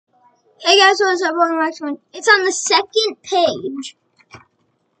Hey guys, what's up? Welcome back to one. It's on the second page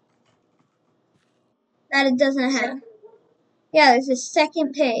that it doesn't have. Yeah, there's a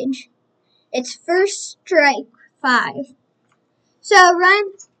second page. It's first strike 5. So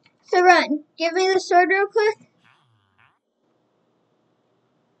run. Give me the sword real quick.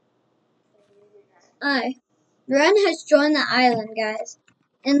 Alright. Run has joined the island, guys.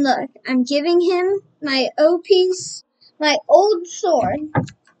 And look, I'm giving him my my old sword.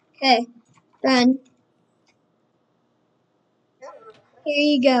 Okay, Run. Here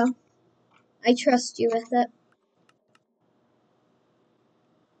you go. I trust you with it.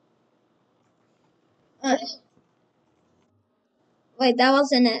 Wait, that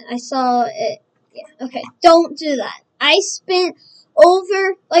wasn't it. I saw it. Yeah, okay. Don't do that. I spent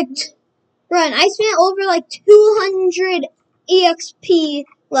over, Run. I spent over, 200 EXP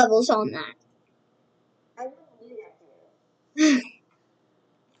levels on that. I wouldn't do that to you.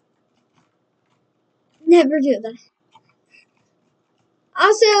 Never do that.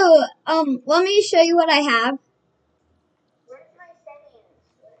 Also, let me show you what I have. Where's my settings?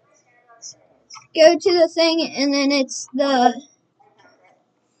 Where's my skyblock settings? Go to the thing, and then it's the... I found it.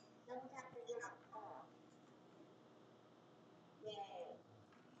 Double tap to do not call.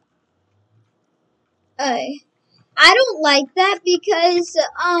 Yay. I don't like that because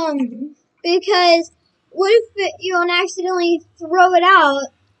what if you don't accidentally throw it out?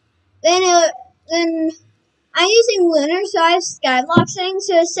 Then I'm using Lunar, so I have skyblock settings,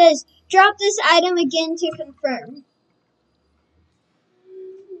 so it says drop this item again to confirm.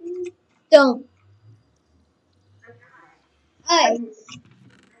 Don't. I'm not. Aye. I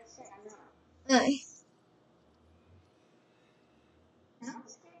said I'm not. Aye. Now I'm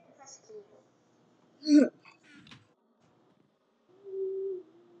scared to press Q.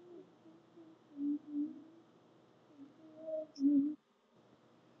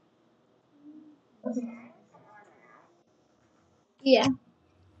 Okay, I need some armor now. Yeah.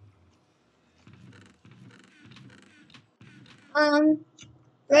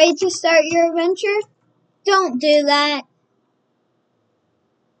 Ready to start your adventure? Don't do that.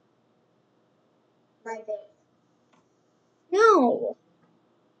 My base. No.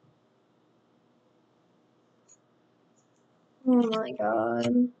 Oh my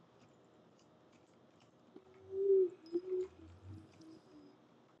god.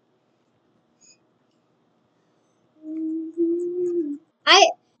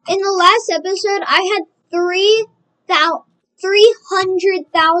 In the last episode, I had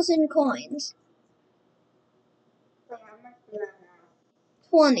 300,000 coins. Wait, how much do you have now?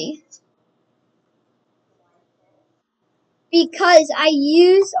 20. Because I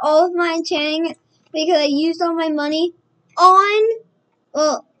used all of my enchanting, because I used all my money on,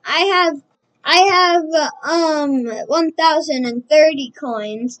 well, I have 1,030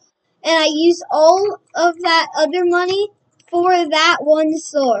 coins, and I used all of that other money for that one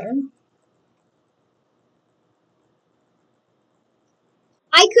sword.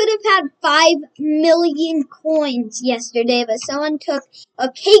 I could have had 5 million coins yesterday, but someone took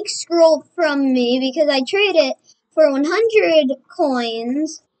a cake scroll from me because I traded it for 100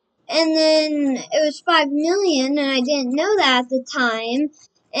 coins, and then it was 5 million, and I didn't know that at the time,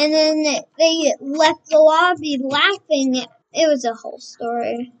 and then they left the lobby laughing. It was a whole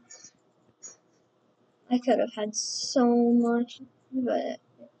story. I could have had so much, but...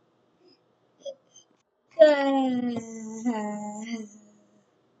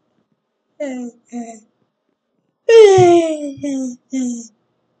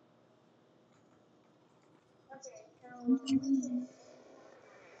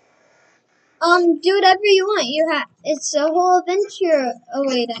 Do whatever you want. It's a whole adventure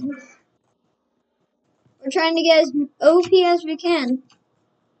awaiting. We're trying to get as OP as we can.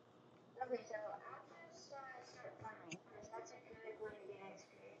 Okay, so I'll just start farming, because that's a good way to get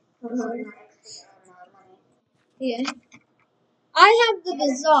XP. Not XP, money. Yeah. I have the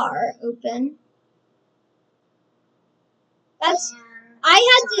bazaar open. I had to...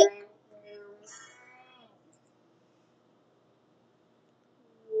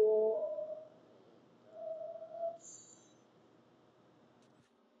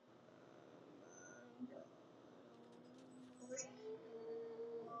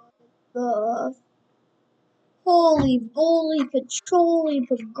 The holy bully patrolly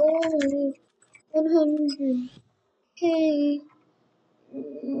pagoli 100k.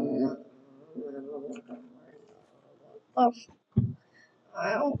 Oh,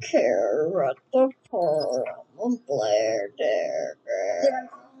 I don't care what the part. I'm Blair there.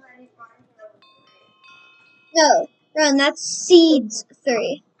 No, Run, that's seeds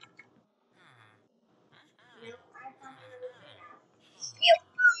 3.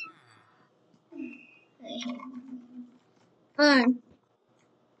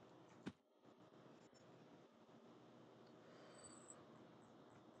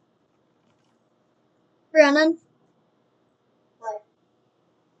 Brennan, What?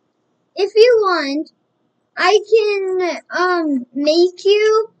 if you want, I can make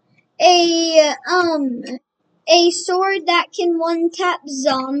you a sword that can one tap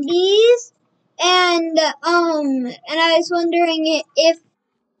zombies, and I was wondering if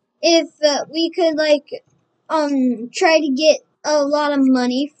we could like try to get a lot of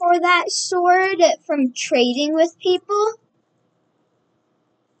money for that sword from trading with people.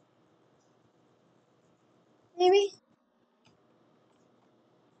 Maybe.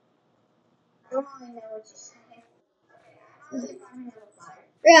 I don't really know what you're saying. Okay, I'm only finding a fire.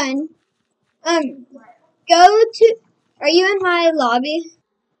 Run. What? Go to. Are you in my lobby?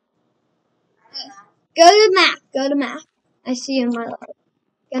 I don't know. Go to map. Go to map. I see you in my lobby.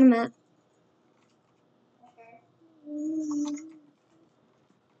 Go to map. Okay. Yeah,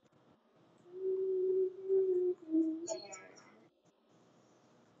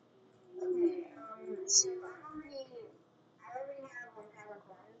 yeah. Okay, so I already have 1,000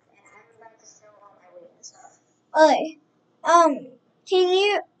 coins, and I would like to sell all my weight and stuff. Okay. Can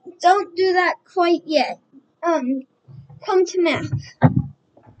you don't do that quite yet. Come to map.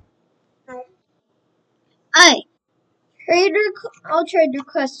 Hi. Alright. I'll trade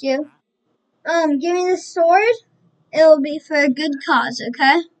request you. Give me the sword. It'll be for a good cause,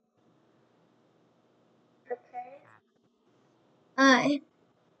 okay? Okay. Alright.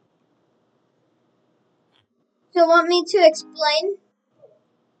 So want me to explain?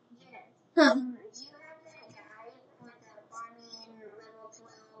 Yeah. Huh. Do you have that guide with the farming level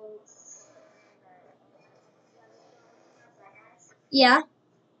 12 and stuff like that? Yeah.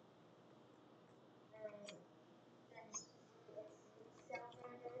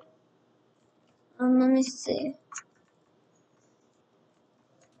 Let me see.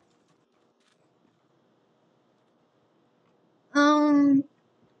 Um,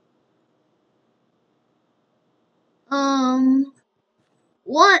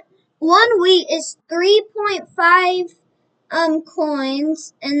 one wheat is 3.5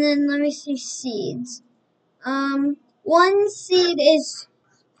 coins, and then let me see seeds. One seed is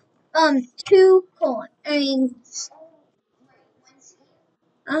 2 coins. I mean,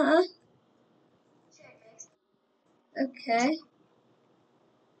 uh-huh. Okay.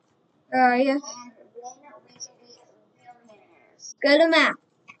 Where are you? And then we can be billionaires. Go to map.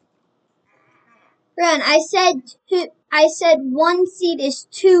 Run. I said one seed is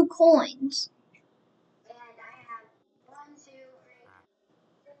 2 coins. And I have 1, 2, 3,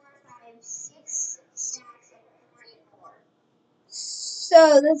 4, 5, 6 stacks and 3 more.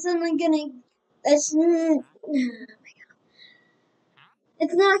 So that's only gonna. That's.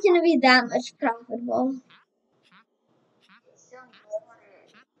 It's not gonna be that much profitable. It's still more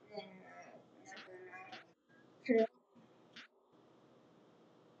than nothing, right? True.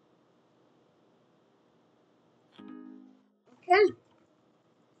 Okay.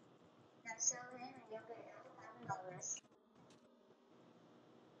 Now sell them and you'll get $1,000.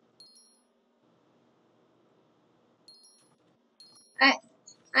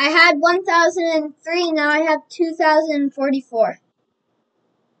 I had 1,003. Now I have 2,044.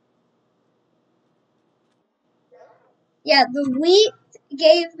 Yeah, the wheat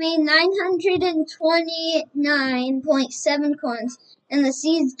gave me 929.7 coins, and the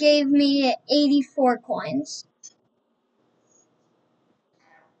seeds gave me 84 coins.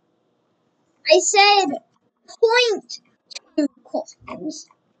 I said 0.2 coins.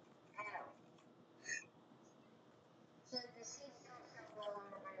 So the seeds don't sell well on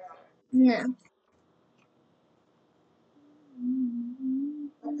the radar. No.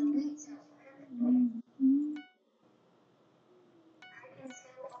 But the wheat sells perfectly. I can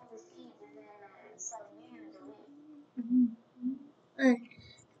sell all the seeds and then sell you the wheat.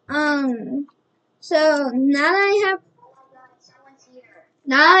 So now that I have Oh my god, someone's here.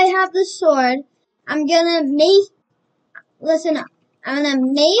 the sword, I'm gonna listen up. I'm gonna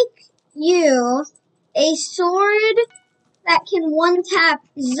make you a sword that can one tap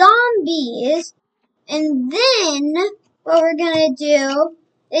zombies, and then what we're gonna do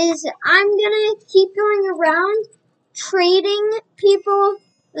is I'm gonna keep going around trading people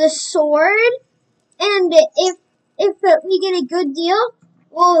the sword, and if we get a good deal,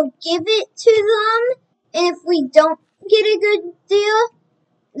 we'll give it to them, and if we don't get a good deal,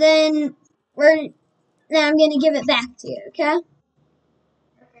 then I'm gonna give it back to you, okay?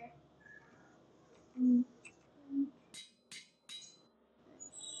 Okay.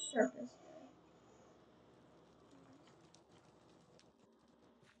 Surface.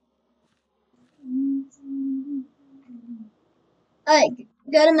 Alright,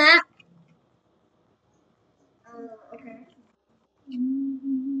 go to map. Okay.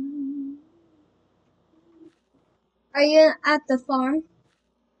 Are you at the farm?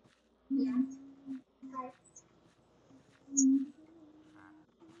 Yeah. Hi.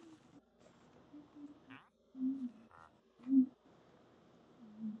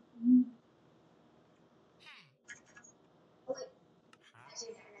 Oh, wait. I see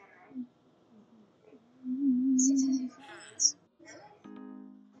that now. Six or six coins. Really?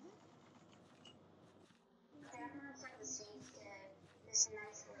 Okay, I'm gonna send the seeds to this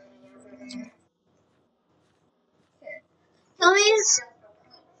nice lady over there. Tell me. So for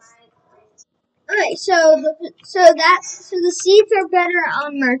 0.5 coins. Alright, so the seeds are better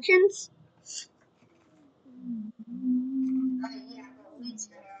on merchants. Yeah, but wheat's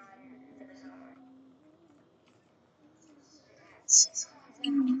better on the bazaar. So I got 6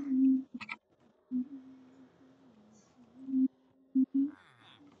 coins now.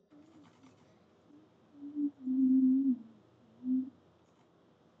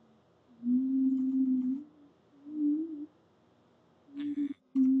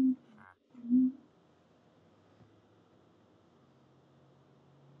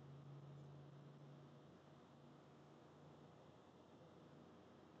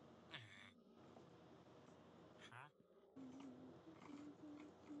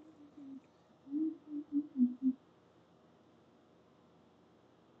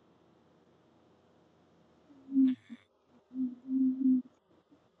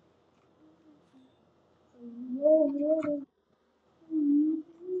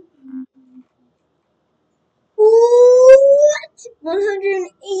 What?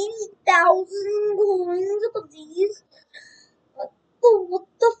 180,000 coins of these? What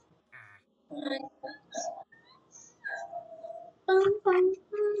the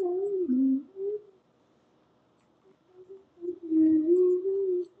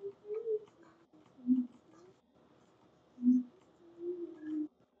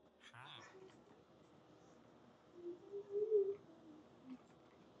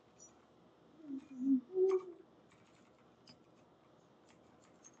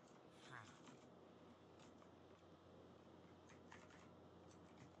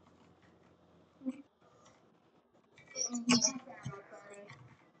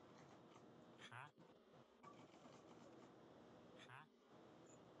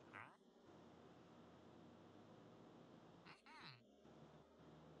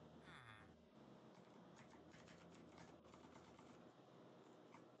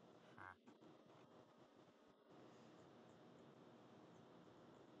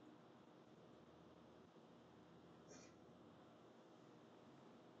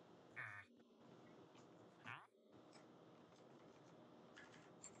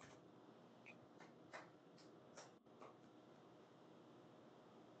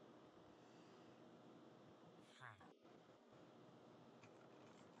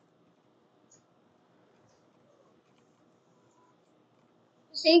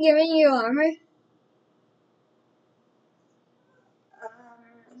Is he giving you armor? He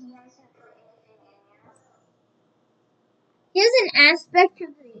hasn't put anything in yet. He has an aspect of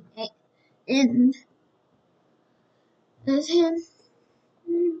the end. Does him?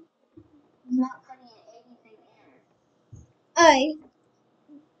 He's not putting anything in. I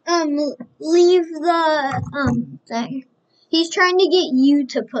leave the thing. He's trying to get you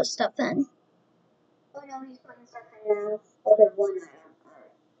to put stuff in. Oh no, he's putting stuff in now. Okay, one item.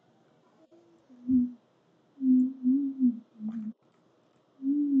 Alright.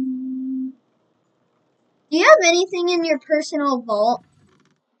 Do you have anything in your personal vault?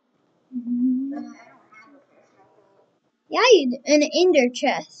 I don't have a personal goal. Yeah, you do. An ender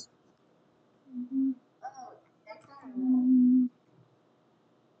chest. Oh, that's not a rule.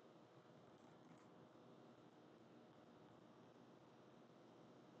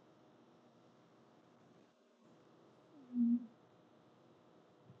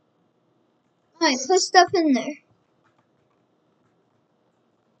 Alright, put stuff in there.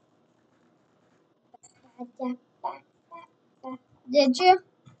 Did you?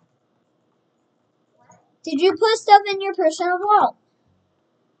 What? Did you put stuff in your personal vault?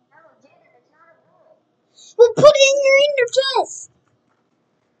 No, Jacob, it's not a rule. Well, put it in your ender chest.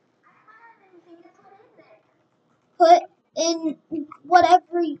 I don't have anything to put in there. Put in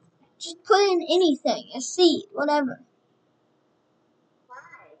whatever. Just put in anything. A seed, whatever. Why?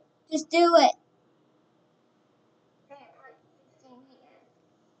 Just do it. Hey, I put 16 wheat in.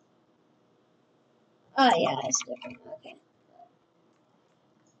 Oh yeah, it's different. Okay.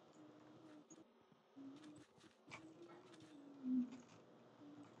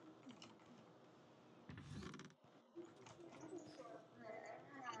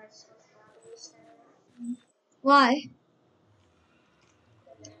 Why?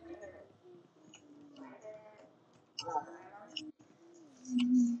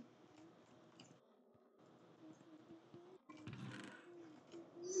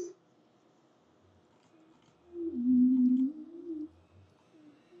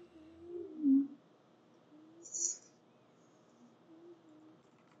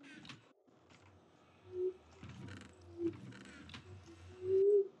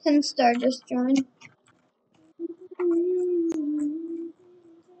 Can Star just join?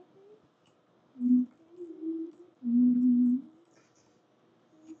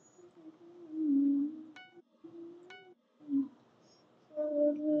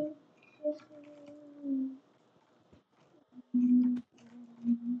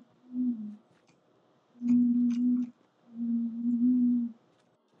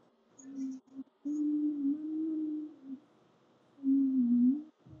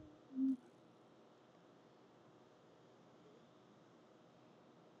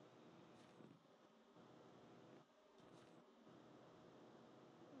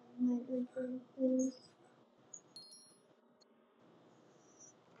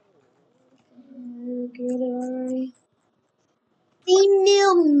 Get it already.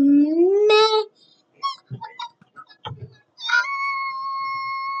 Female man.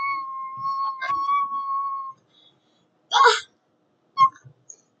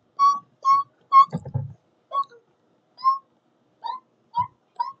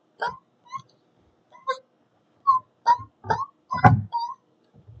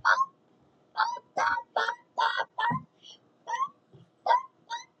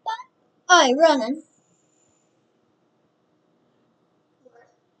 Alright, running.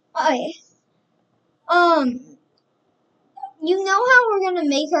 Alright. You know how we're gonna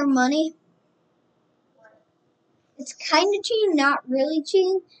make our money? It's kind of cheating, not really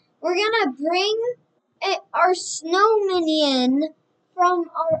cheating. We're gonna bring our snow minion from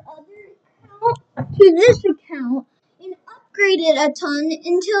our other account to this account and upgrade it a ton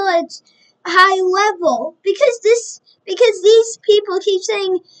until it's high level. Because these people keep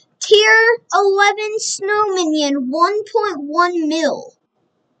saying tier 11 snow minion 1.1 mil.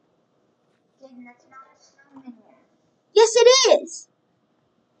 Jaden, that's not a snow minion. Yes, it is.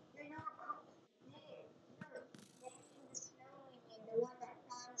 You're not making the snow minion, the one that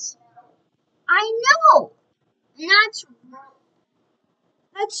finds snow. I know. And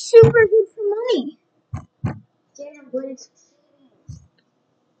that's super good for money. Jaden, but it's cheating.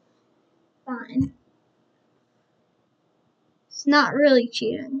 Fine. It's not really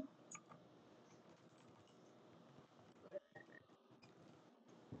cheating.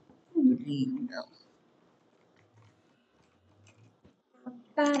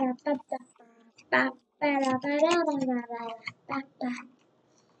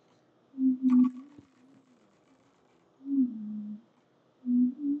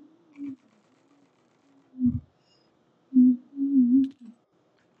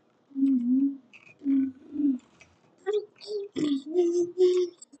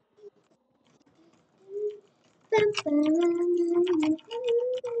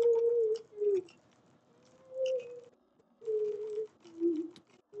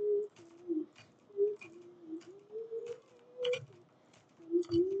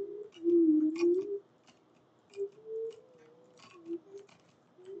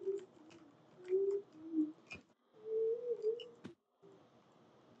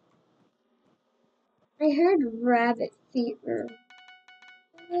 I heard rabbit fever.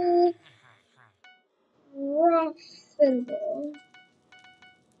 Profitable.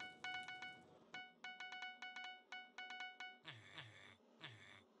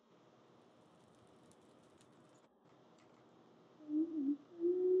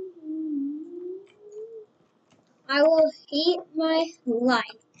 I will hate my life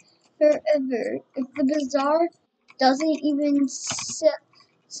forever if the bazaar doesn't even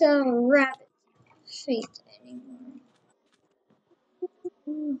sell rabbit feet anymore.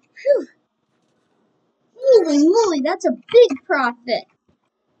 Phew. Holy moly, that's a big profit.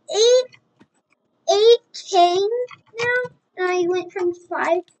 8K now? And I went from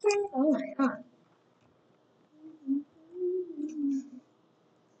 5K? Oh my god.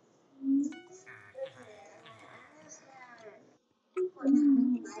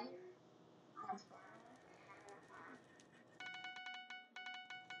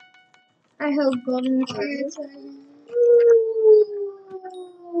 I hope golden spirits.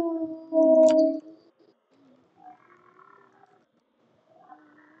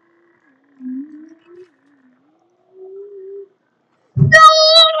 No!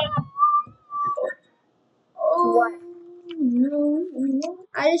 Oh, What? no.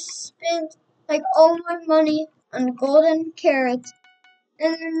 I just spent like all my money on golden carrots,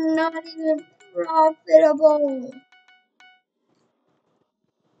 and they're not even profitable. Okay,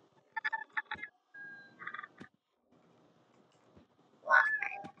 well,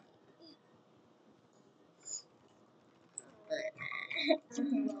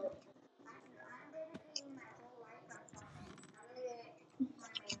 I'm dedicating my whole life on farming. I'm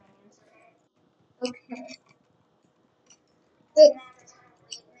gonna get farming minions, okay? Okay. I'm gonna have a ton of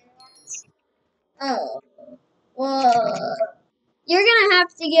wheat minions. Oh, well, you're gonna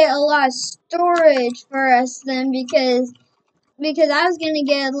have to get a lot of storage for us then, because I was gonna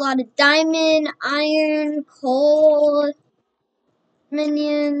get a lot of diamond, iron, coal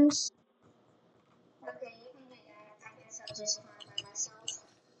minions. Okay, you can get that. I guess I'll just farm by myself.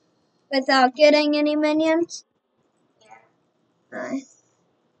 Without getting any minions. Yeah. Nice.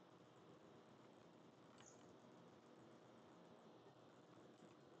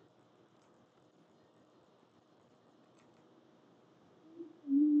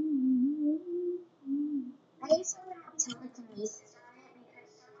 I used to have telekinesis on it because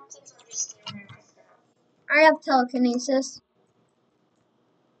someone keeps on just stealing my stuff. I have telekinesis,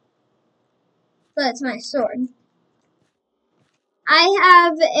 but it's my sword. I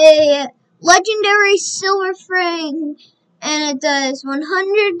have a legendary silver frame, and it does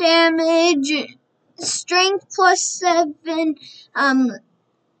 100 damage, strength plus 7, and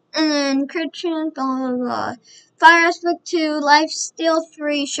then crit chance, blah blah blah. Fire aspect 2, life steal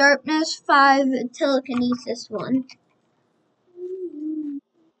 3, sharpness 5, telekinesis 1.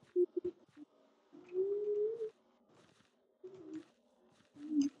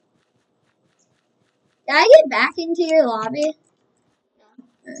 Did I get back into your lobby?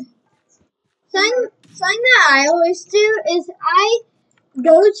 Something that I always do is I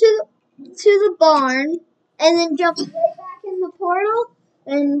go to the barn and then jump right back in the portal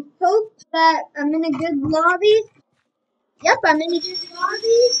and hope that I'm in a good lobby. Yep, I'm in a good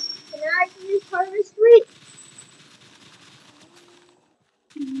lobby, and I can use harvest wheat.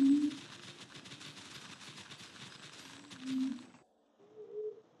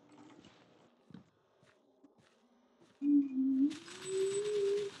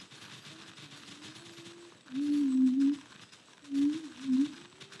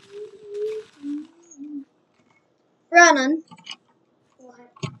 Running.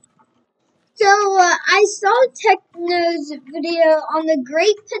 So I saw Techno's video on the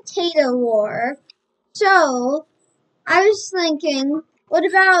Great Potato War. So I was thinking, what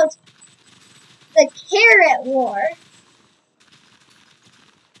about the Carrot War?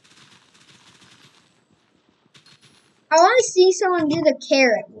 I want to see someone do the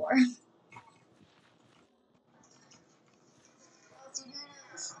Carrot War.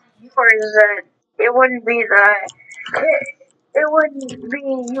 Yours, it wouldn't be it wouldn't be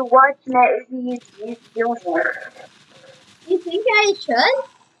you watching it if you doing it. You think I should?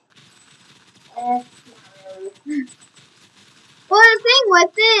 Well, the thing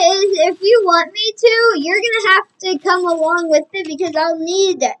with it is, if you want me to, you're gonna have to come along with it because I'll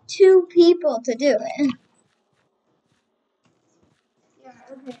need 2 people to do it. Yeah,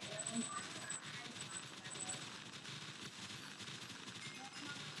 okay.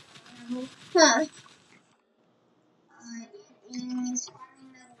 Huh. It is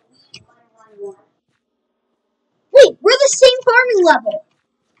farming level wheat 111. Wait, we're the same farming level.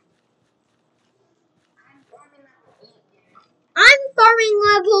 I'm farming level 8, dude. I'm farming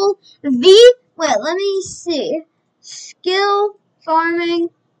level V. Wait, let me see. Skill farming.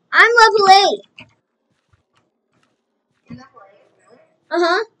 I'm level 8. You're level 8, really?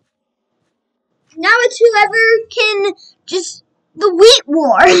 Uh-huh. Now it's whoever can just the wheat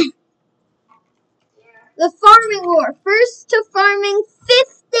war. Yeah. The farming war. First to farming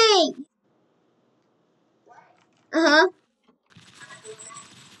 50. What? Uh-huh.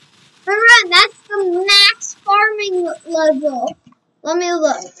 Alright, that's the max farming level. Let me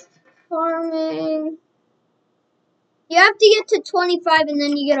look. Farming. You have to get to 25 and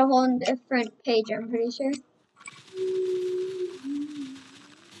then you get a whole different page, I'm pretty sure.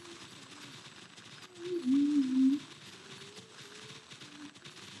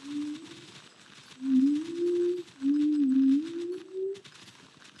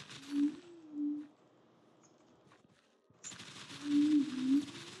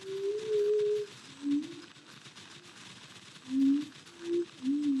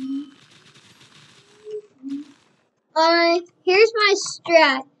 Here's my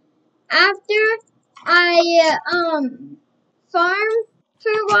strat. After I farm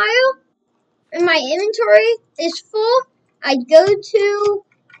for a while and my inventory is full, I go to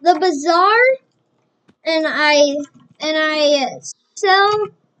the bazaar and I sell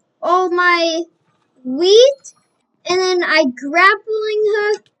all my wheat, and then I grappling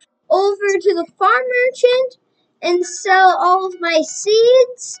hook over to the farm merchant and sell all of my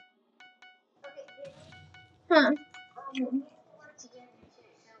seeds. Huh.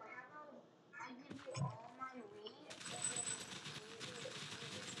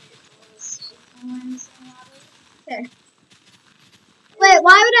 Okay. Wait,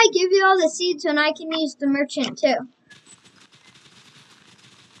 why would I give you all the seeds when I can use the merchant too?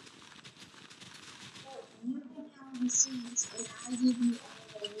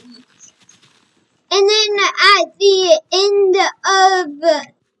 And then at the end of,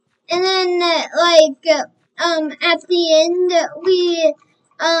 and then at the end we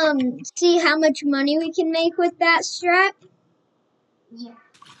see how much money we can make with that strat. Yeah.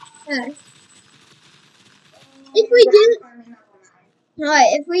 If we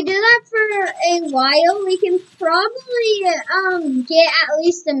do that for a while, we can probably get at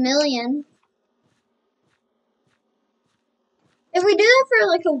least 1 million. If we do that for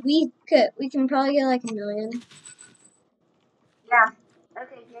like a week, we can probably get like 1 million. Yeah.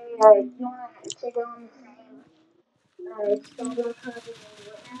 Okay, Jay, do you want to go on the same schedule code as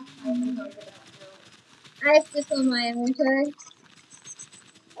right now? I have to fill my inventory.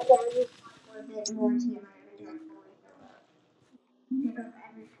 Okay, I just want for a bit more to get my inventory fully filled up. Pick up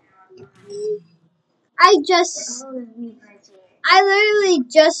everything online. I literally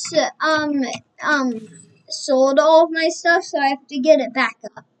just sold all of my stuff, so I have to get it back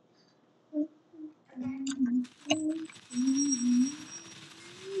up.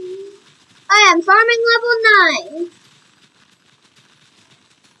 I am farming level 9.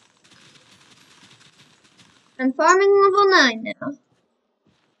 I'm farming level 9 now.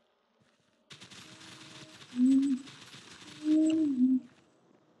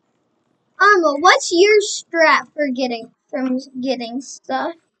 What's your strat for getting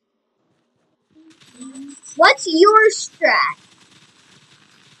stuff? What's your strat?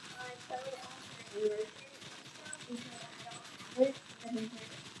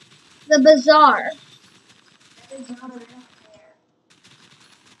 The bazaar.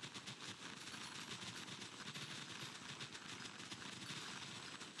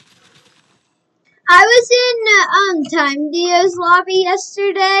 I was in Time Dio's lobby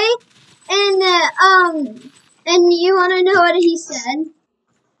yesterday, and you want to know what he said?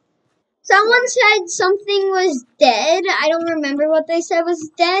 Someone said something was dead. I don't remember what they said was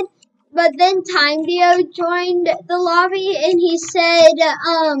dead. But then Time Dio joined the lobby and he said,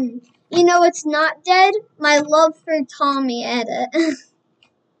 you know what's not dead? My love for Tommy edit.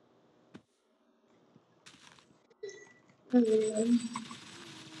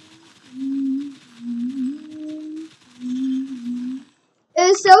 It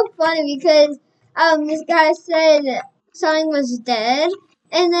was so funny because this guy said something was dead,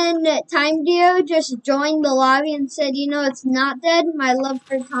 and then Time Dio just joined the lobby and said, you know it's not dead? My love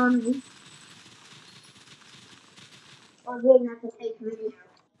for Tommy. Or getting that's a fake video.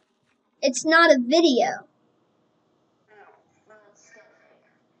 It's not a video. Well, it's still fake.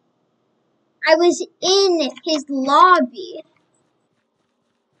 I was in his lobby.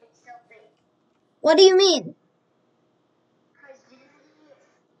 It's still fake. What do you mean? Because didn't he...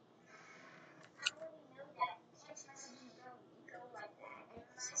 How would he know that? Text messages don't go like that.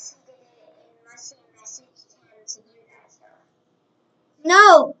 Unless he did it, unless he messaged him to do that stuff.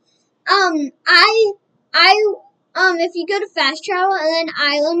 No. If you go to fast travel and then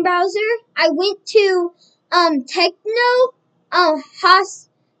island browser, I went to, techno,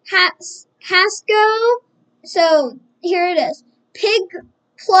 Hasco. So, here it is. Pig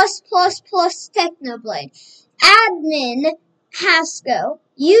plus Technoblade. Admin Hasco.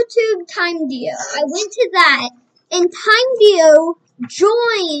 YouTube Time Dio. I went to that and Time Dio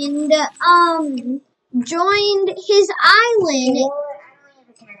joined his island.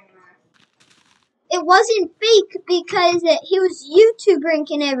 It wasn't fake because he was YouTube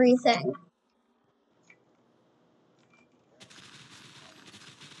ranking everything.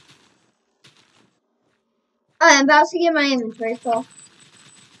 I'm about to get my inventory full.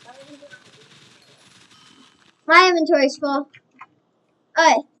 My inventory's full.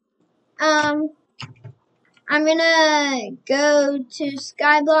 Alright. I'm gonna go to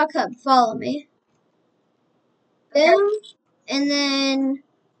Skyblock Hub. Follow me. Boom. And then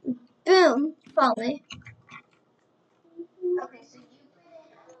boom. Follow me. Okay, so you put in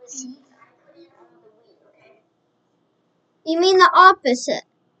all the seeds, I put in all the wheat, okay? You mean the opposite?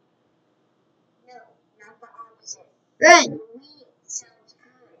 No, not the opposite. Run. The wheat sounds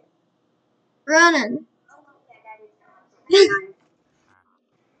good. Running. Oh, yeah, that is the opposite.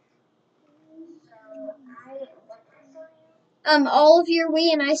 So, what did I tell you? all of your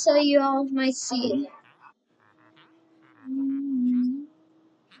wheat, and I sell you all of my seed.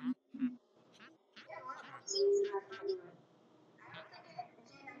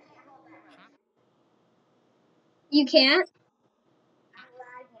 You can't?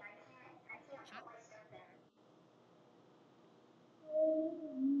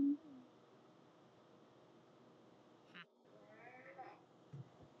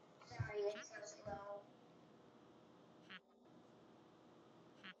 Sorry, it's so slow.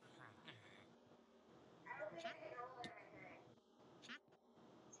 I don't think I can hold it right there.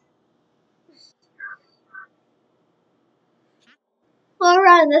 Well,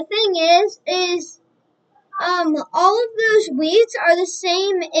 Ron, the thing is, all of those wheats are the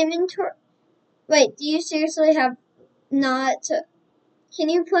same inventory. Wait, do you seriously have not? Can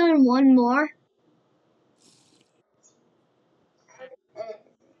you put in one more?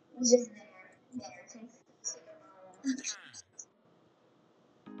 Just there. Take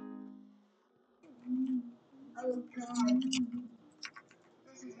a moment. Oh god.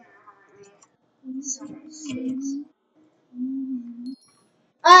 This is gonna haunt me. So many seeds.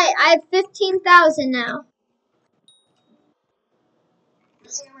 Alright, I have 15,000 now.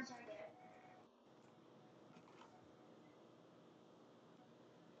 Let's see how much I get.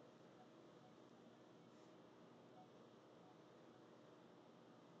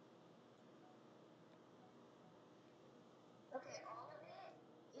 Okay, all of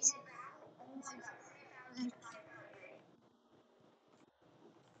it is about, oh my god, 3,500.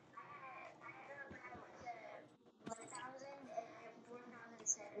 I have about 1,000 and I have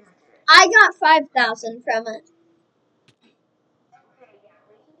 4,700. I got 5,000 from it. Okay, yeah,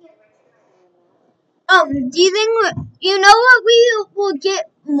 we can get rich Do you think, you know what we will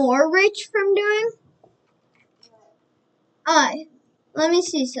get more rich from doing? Alright, let me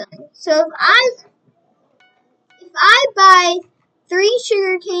see something. So if I buy 3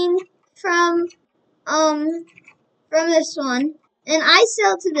 sugarcane from, from this one, and I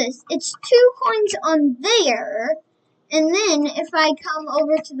sell to this, it's 2 coins on there, and then if I come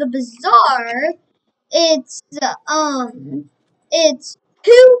over to the bazaar, it's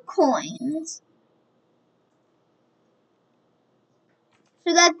 2 coins.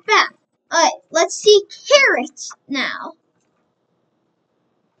 So that's bad. Alright, let's see carrots now.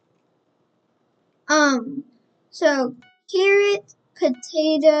 So carrot,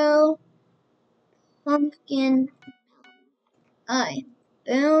 potato, pumpkin. Alright,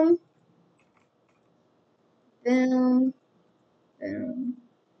 boom, boom, boom,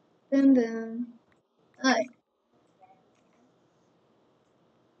 boom, boom. Alright.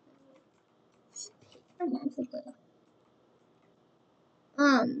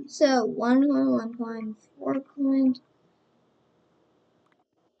 So 1 coin, 1 coin, 4 coins.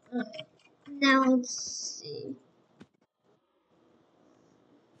 Now let's see.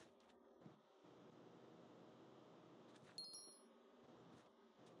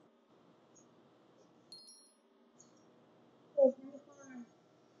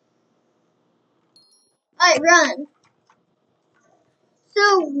 Alright, run. So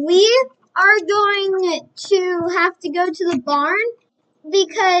we are going to have to go to the barn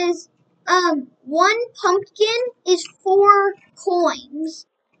because 1 pumpkin is 4 coins.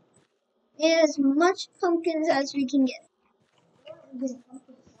 As much pumpkins as we can get.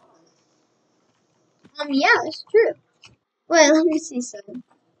 Yeah, it's true. Wait, let me see some.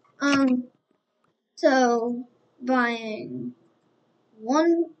 So buying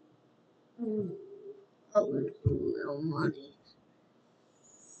 1 a little money.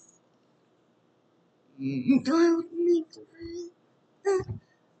 Don't make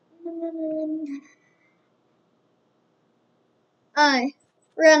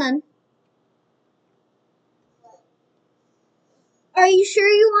running. Are you sure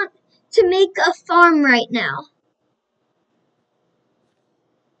you want to make a farm right now?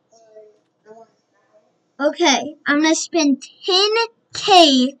 Okay, I'm gonna spend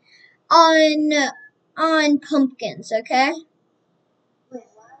 10K on pumpkins, okay?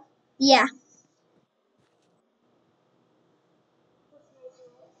 Yeah.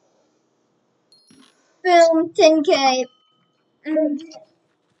 Boom, 10K.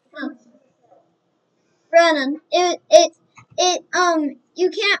 Brennan, you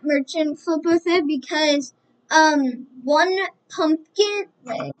can't merchant flip with it because, 1 pumpkin,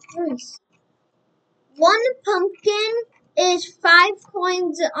 wait, one pumpkin is 5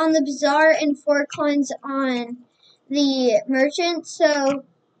 coins on the bazaar and 4 coins on the merchant. So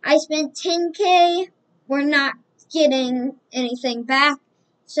I spent 10K. We're not getting anything back.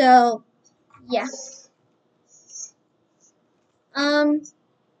 So yeah.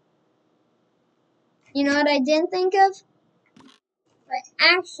 You know what I didn't think of?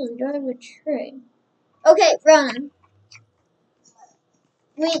 Actually, do I have a tree? Okay, Ronan.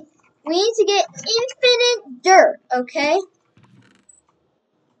 We need to get infinite dirt, okay?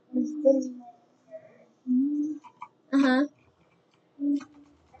 Uh-huh.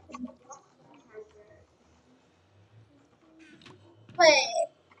 Wait.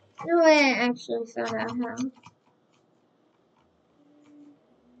 No way I actually found out how.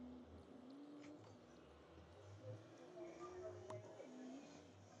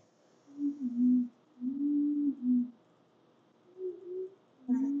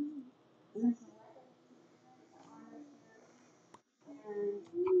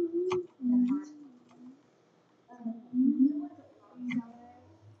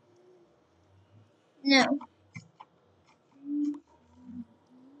 No.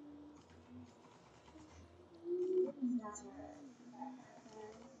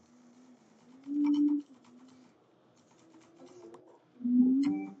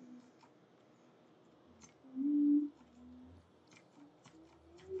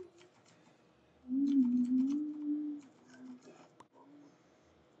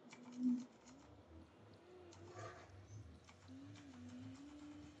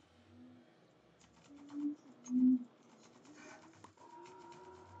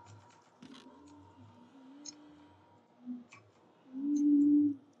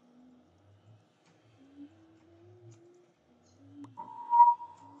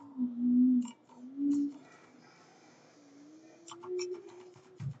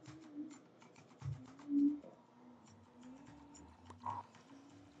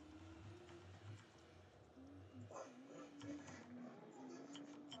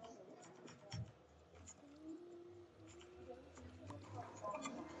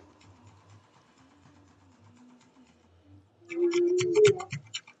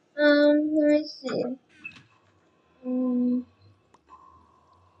 Let me see.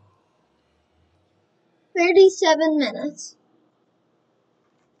 37 minutes.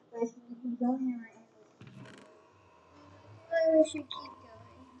 We should keep going.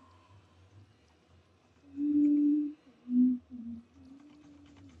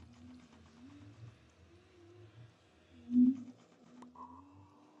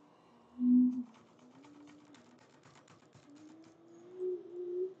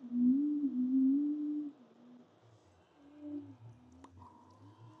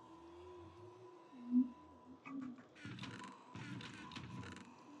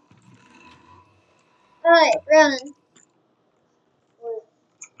 Alright, Ronan.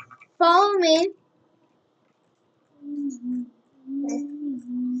 Follow me.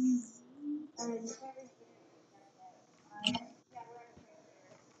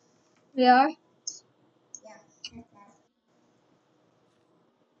 We are?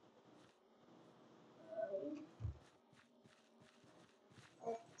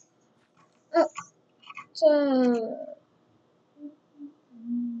 Oh, so...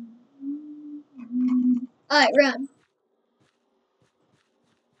 Alright, run.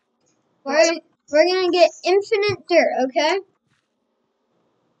 We're gonna get infinite dirt, okay?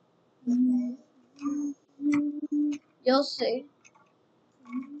 You'll see.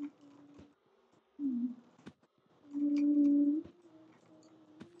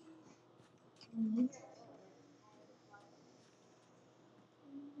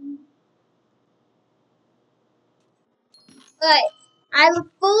 Alright, I have a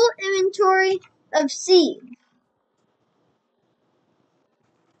full inventory of seeds.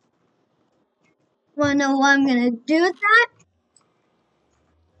 Wanna know what I'm gonna do with that?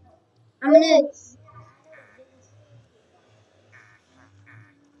 I'm gonna...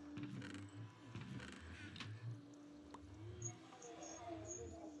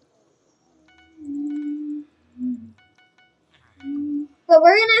 But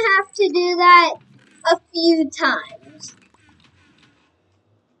we're gonna have to do that a few times.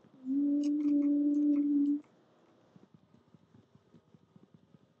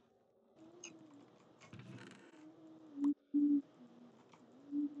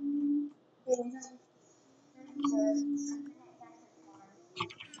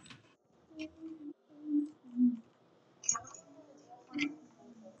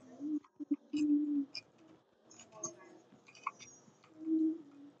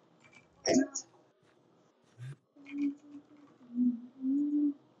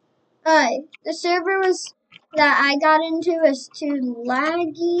 Alright, the server was that I got into was too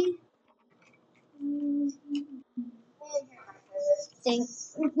laggy.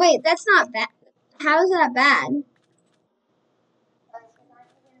 Wait, that's not bad. How is that bad?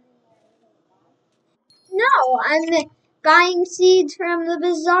 No, I'm buying seeds from the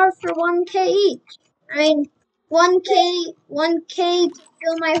bazaar for 1K each. I mean, 1K to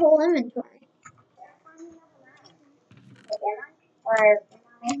fill my whole inventory. Or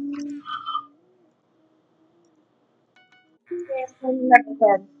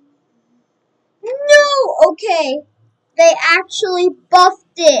No! Okay. They actually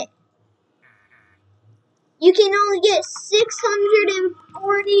buffed it. You can only get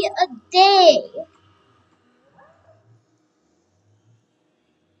 640 a day.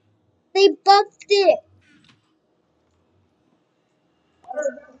 They buffed it.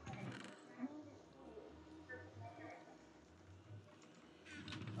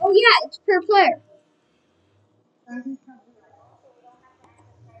 Oh yeah, it's per player.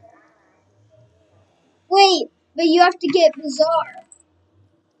 Wait, but you have to get Bazaar.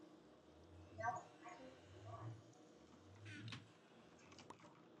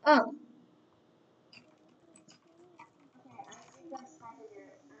 Oh.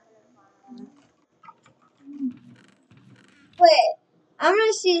 Wait, I'm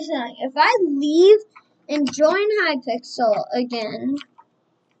gonna see something. If I leave and join Hypixel again,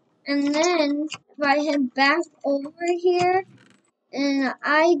 and then if I head back over here and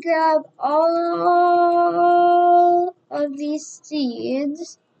I grab all of these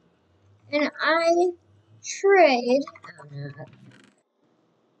seeds and I trade,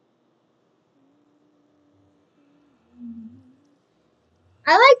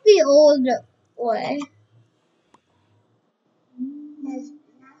 I like the old way.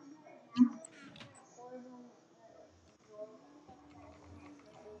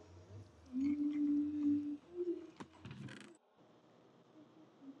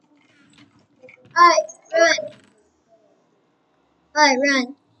 Alright, run. Alright,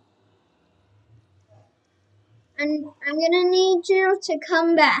 run. I'm gonna need you to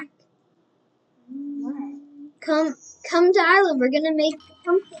come back. Come to Island. We're gonna make the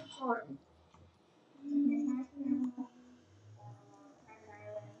pumpkin farm.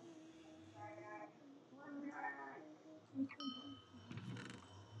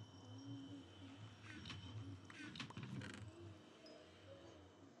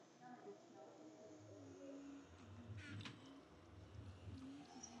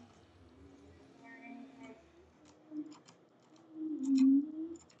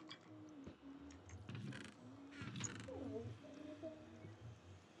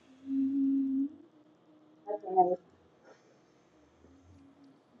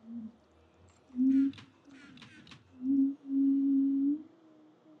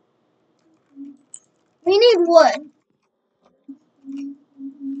 We need wood.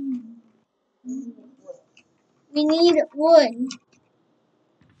 We need wood.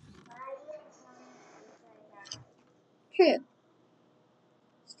 True.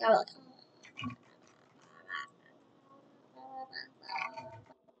 Skyblock.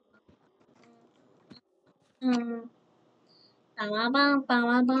 Mm.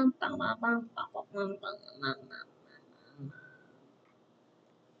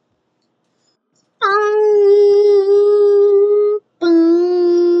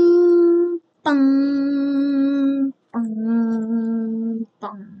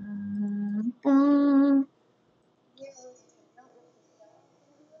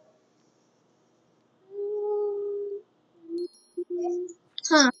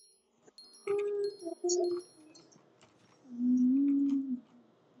 Huh.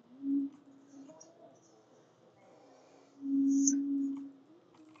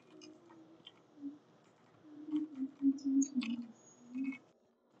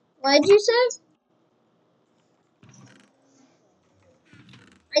 What did you say?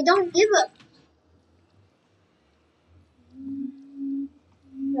 I don't give up.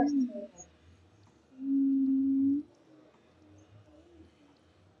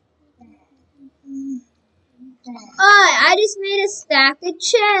 Oh, I just made a stack of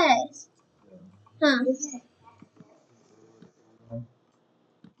chests. Huh.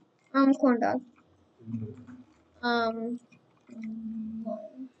 Corn dog. Um.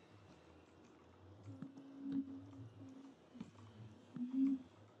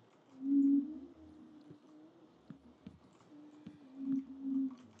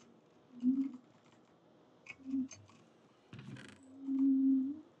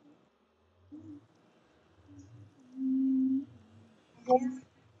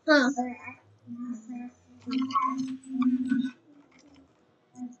 Huh.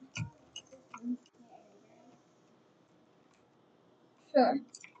 Sure.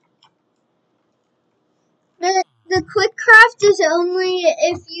 The quick craft is only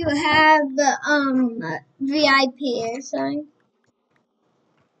if you have the VIP or something.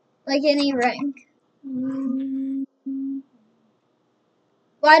 Like any rank.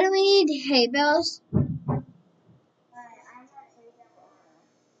 Why do we need hay bales?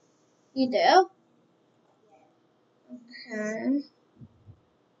 You do? Okay.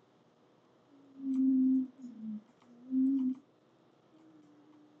 Mm.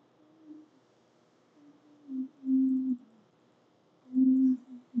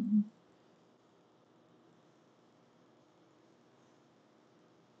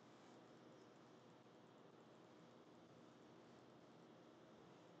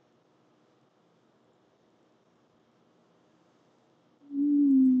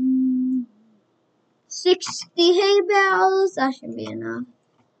 60 hay bales. That should be enough.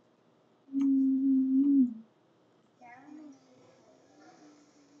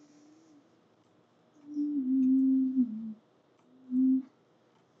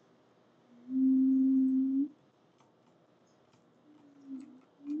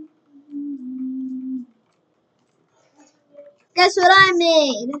 Guess what I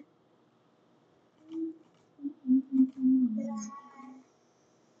made?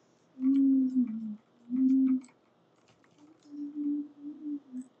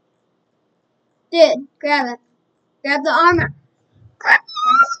 Dude, grab it. Grab the armor. Grab.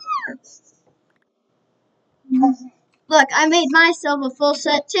 Look, I made myself a full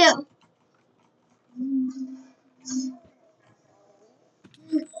set too.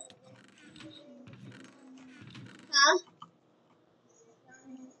 Huh?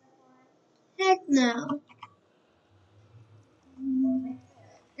 Heck no.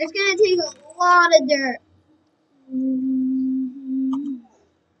 It's gonna take a lot of dirt.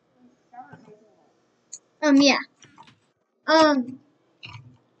 Yeah.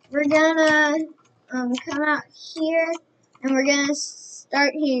 We're gonna come out here and we're gonna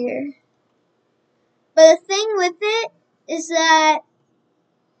start here. But the thing with it is that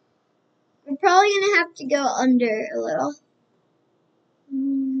we're probably gonna have to go under a little.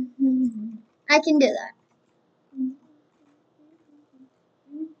 I can do that.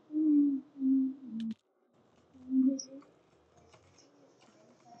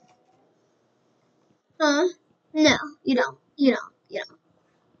 Huh? No, you don't. You don't. You don't.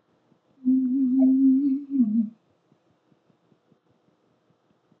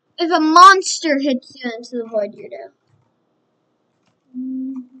 If a monster hits you into the void, you do.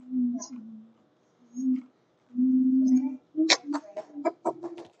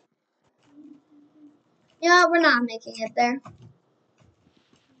 You know what? We're not making it there.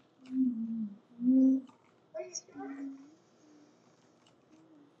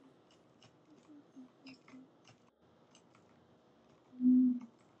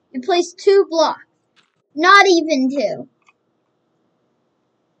 You placed 2 blocks. Not even 2.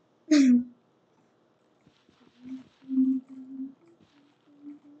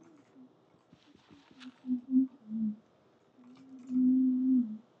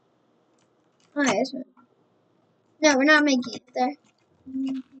 Oh, yes. No, we're not making it there.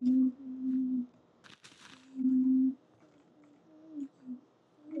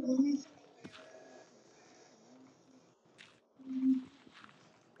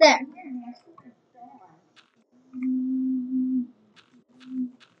 There.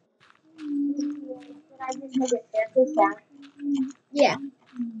 Yeah.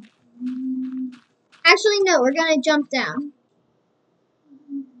 Actually, no, we're gonna jump down.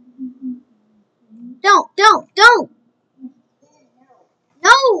 Don't!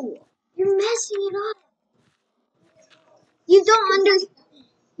 No! You're messing it up. You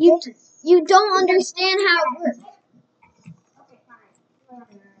don't you don't understand how it works.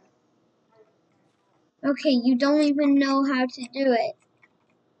 Okay, you don't even know how to do it.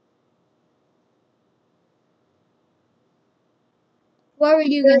 What were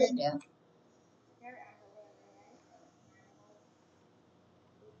you gonna do?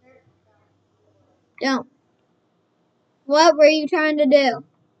 Don't. What were you trying to do?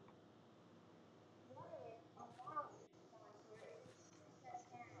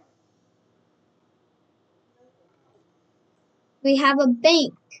 We have a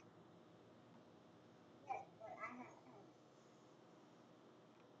bank.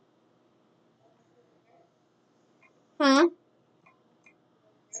 Huh?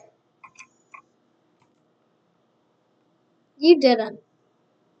 You didn't.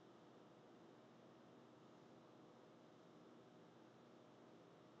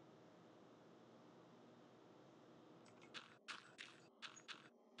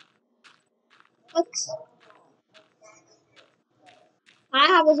 Oops. I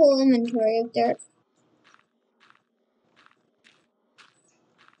have a whole inventory of dirt.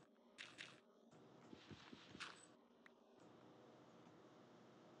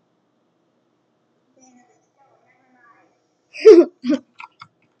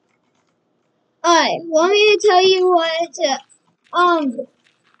 Alright, want me to tell you what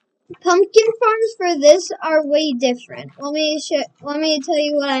Pumpkin farms for this are way different. Let me tell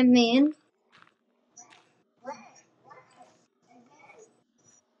you what I mean.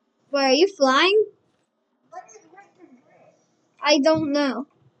 Where are you flying? I don't know.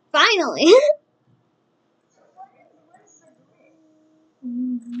 Finally.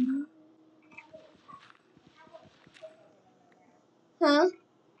 Huh?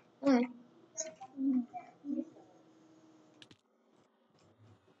 What?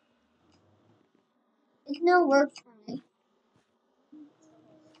 It's no work for me.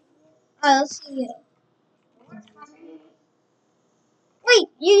 I'll see you. Wait,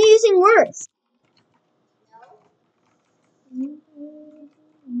 you're using words.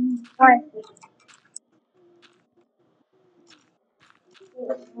 Alright.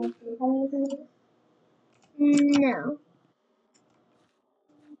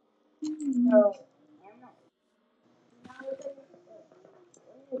 No.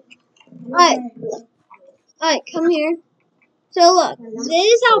 Alright, come here. So look, this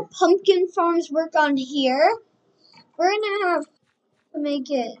is how pumpkin farms work on here. We're gonna have to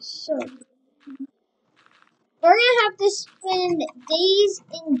make it so. We're gonna have to spend days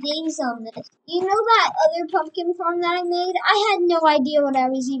and days on this. You know that other pumpkin farm that I made? I had no idea what I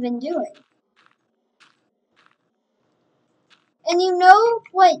was even doing. And you know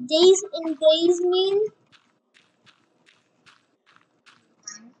what days and days mean?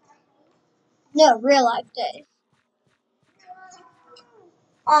 No, real life days.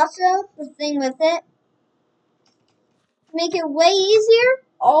 Also, the thing with it, to make it way easier,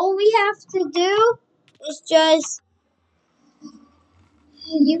 all we have to do is just,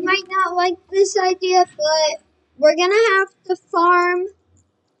 you might not like this idea, but we're gonna have to farm,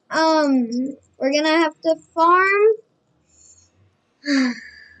 we're gonna have to farm, we're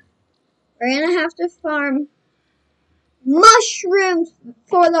gonna have to farm mushrooms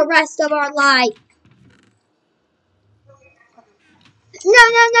for the rest of our life. No,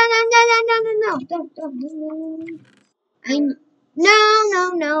 don't. No.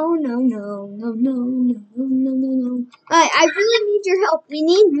 I really need your help. We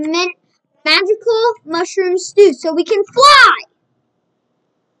need magical mushroom stew so we can fly.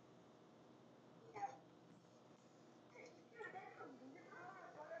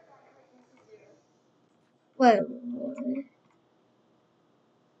 Wait.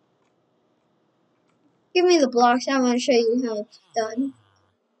 Give me the blocks. I want to show you how it's done.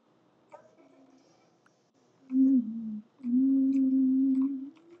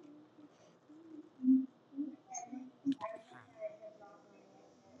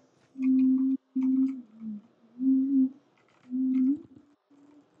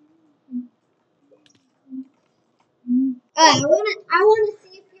 I wanna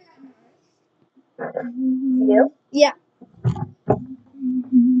see if you're. You? Yeah.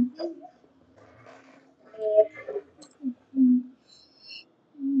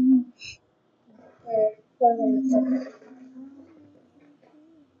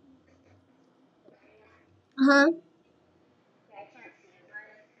 Uh-huh.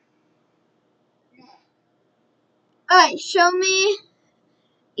 Alright, show me.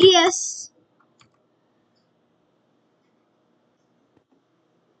 Yes.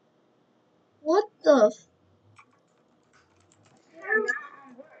 What the? Okay.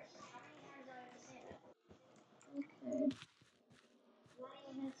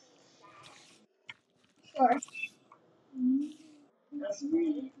 Sure.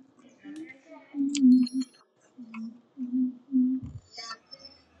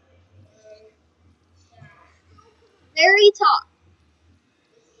 Very top.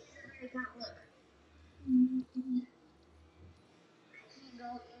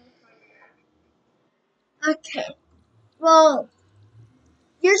 Okay. Well,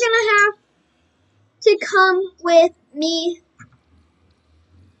 you're gonna have to come with me.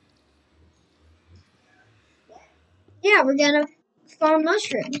 Yeah, we're gonna farm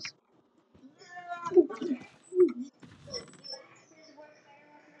mushrooms.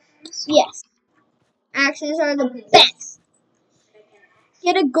 Yes. Axes are the best.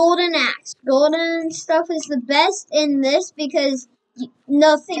 Get a golden axe. Golden stuff is the best in this because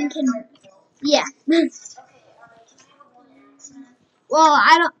nothing can. Yeah. Well,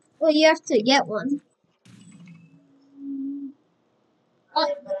 I don't. Well, you have to get one. All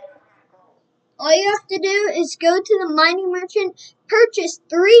you have to do is go to the mining merchant, purchase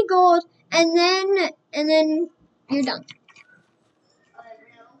 3 gold, and then you're done.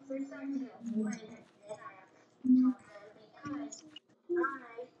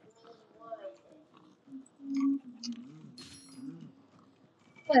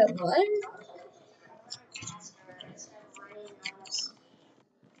 Wait, what?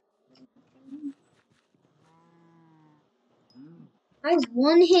 I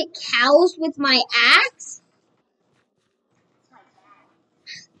one-hit cows with my axe? It's my cat.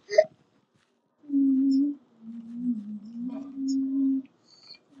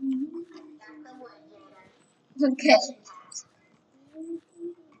 That's the wood, Jaden. Okay. Mission task.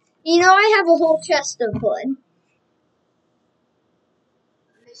 You know I have a whole chest of wood.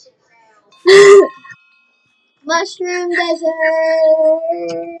 Mission failed. Mushroom desert.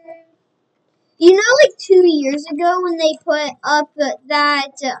 You know, like 2 years ago when they put up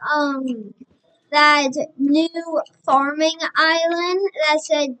that new farming island that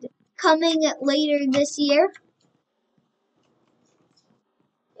said coming later this year?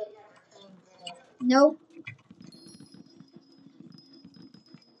 It never came, did it? Nope.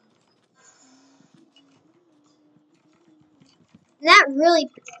 That really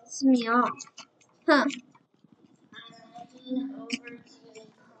pisses me off. Huh. I'm heading over to the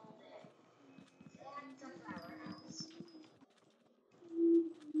Colbit. And the flower house.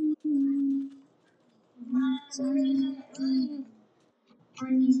 Or these have you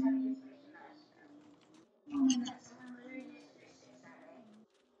pretty much. Oh my god, someone literally just fished that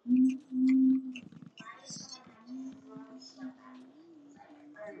way. Why is someone have to throw stuff at me? Like,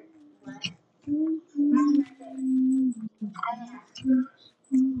 or what? I'm right there. I have.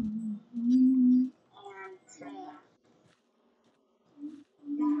 And bam.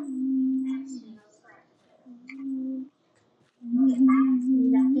 Now, actually, no sweat. Okay, axe,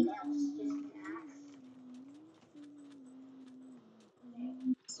 nothing else, just an axe.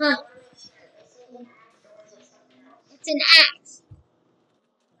 Huh. I want to make sure. Is it an axe or is it something else? It's an axe.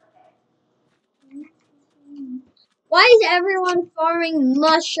 Okay. Why is everyone farming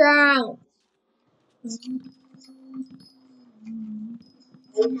mushrooms?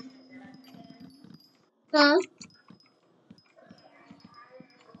 Huh?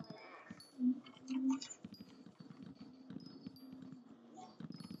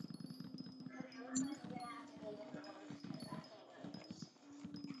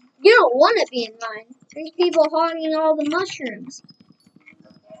 You don't want to be in mine. There's people hogging all the mushrooms.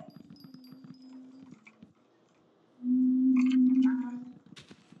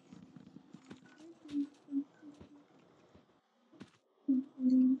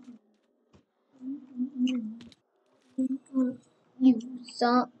 You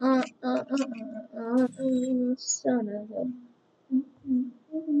son, son of a.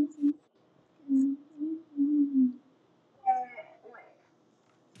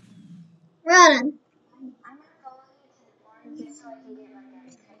 Run. I'm not going into the barn just so I can get like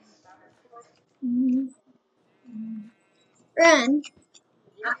a quick start. Run.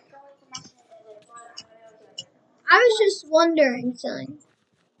 You're going to mess with the barn. I'm going to go to the I was just wondering, son.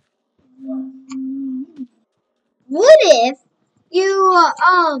 What if you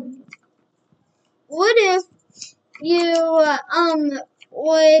what if you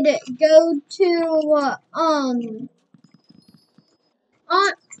would go to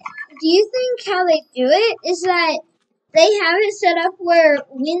do you think how they do it is that they have it set up where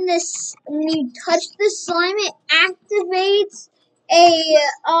when you touch the slime it activates a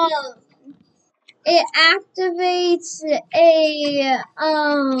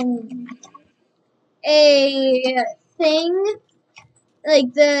thing,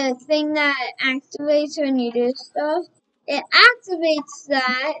 like the thing that activates when you do stuff. It activates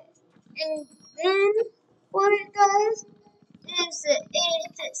that, and then what it does is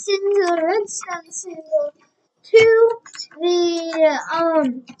it sends a redstone signal to the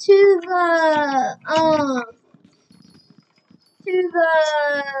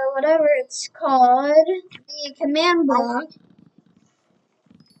whatever it's called, the command block,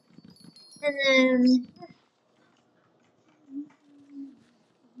 and then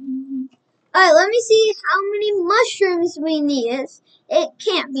alright, let me see how many mushrooms we need. It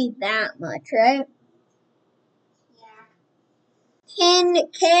can't be that much, right? Yeah.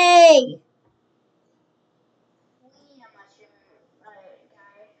 10K. We need a mushroom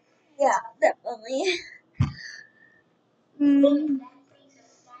guy. Yeah, definitely. That takes a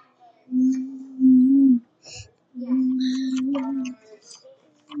second. Yeah.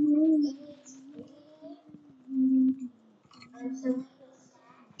 It needs 3 until we go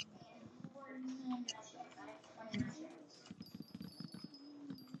stack and 14 mushrooms. I have 20 mushrooms.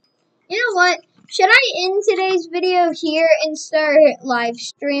 You know what? Should I end today's video here and start live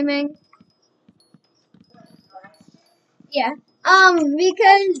streaming? Yeah.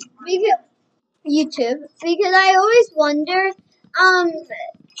 Because YouTube. Because I always wonder,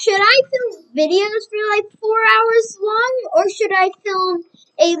 should I film videos for like 4 hours long, or should I film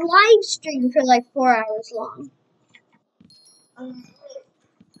a live stream for like 4 hours long? I think this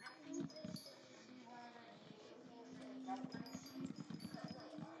should just be one of the YouTube things that I don't like.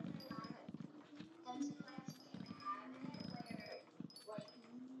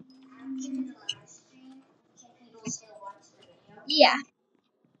 Yeah.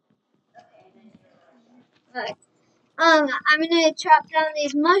 Okay, then you're Alright. I'm gonna chop down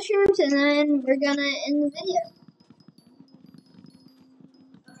these mushrooms and then we're gonna end the video.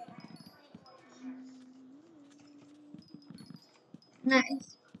 okay. I have 24 mushrooms.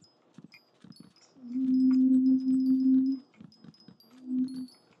 Nice.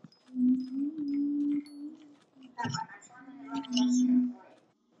 I'm chopping the wrong mushroom for it.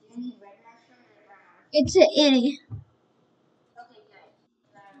 Do you need red mushroom or brown? It's an innie. Okay, good.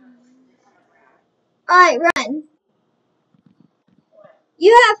 Then I'm a brown. Alright, run. What?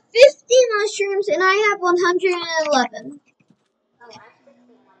 You have 50 mushrooms and I have 111. Oh, I'm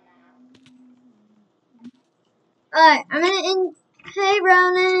 61 now. Alright, I'm gonna end. Hey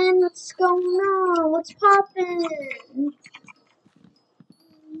Ronan, what's going on? What's poppin'?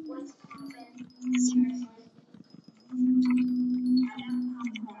 What's poppin'? Seriously? I got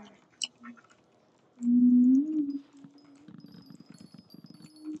popcorn.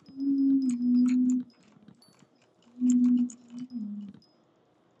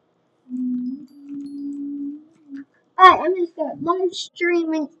 Alright, I'm gonna start live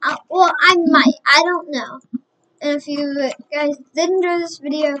streaming out. Well, I might. I don't know. And if you guys did enjoy this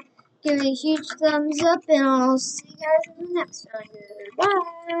video, give me a huge thumbs up, and I'll see you guys in the next one. Bye.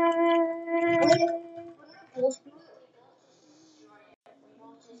 What are